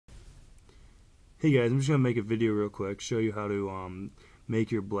Hey guys, I'm just gonna make a video real quick, show you how to make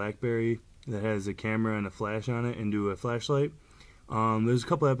your Blackberry that has a camera and a flash on it into a flashlight. There's a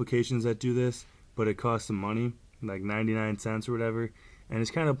couple applications that do this, but it costs some money, like 99 cents or whatever, and it's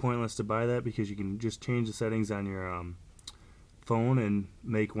kind of pointless to buy that because you can just change the settings on your phone and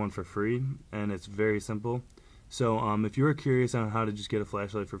make one for free, and it's very simple. So if you were curious on how to just get a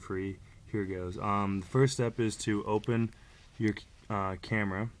flashlight for free, here goes. The first step is to open your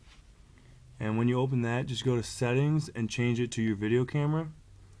camera. And when you open that, just go to settings and change it to your video camera. And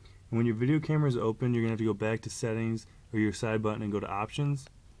when your video camera is open, you're going to have to go back to settings or your side button and go to options.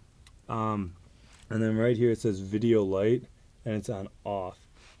 And then right here it says video light and it's on off.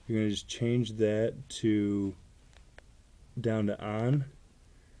 You're going to just change that to down to on.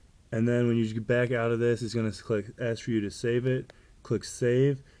 And then when you get back out of this, it's going to ask for you to save it. Click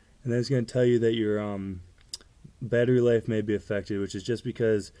save. And then it's going to tell you that your battery life may be affected, which is just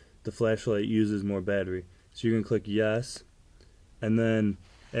because the flashlight uses more battery. So you're going to click yes, and then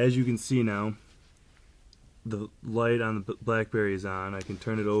as you can see now, the light on the Blackberry is on. I can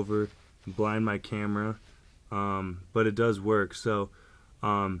turn it over and blind my camera, but it does work. So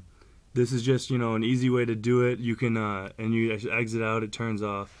this is just, an easy way to do it. You can and you exit out, it turns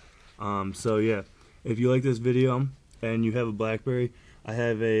off. So yeah, if you like this video and you have a Blackberry, I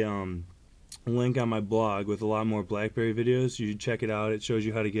have a link on my blog with a lot more Blackberry videos. You should check it out. It shows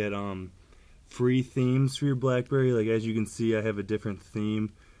you how to get free themes for your Blackberry. Like as you can see, I have a different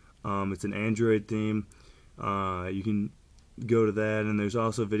theme. It's an Android theme. You can go to that, and there's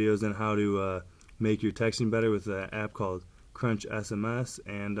also videos on how to make your texting better with an app called Crunch SMS,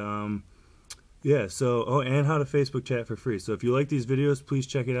 and yeah, so and how to Facebook chat for free. So if you like these videos, please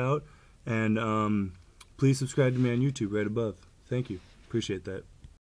check it out, and please subscribe to me on YouTube right above. Thank you. Appreciate that.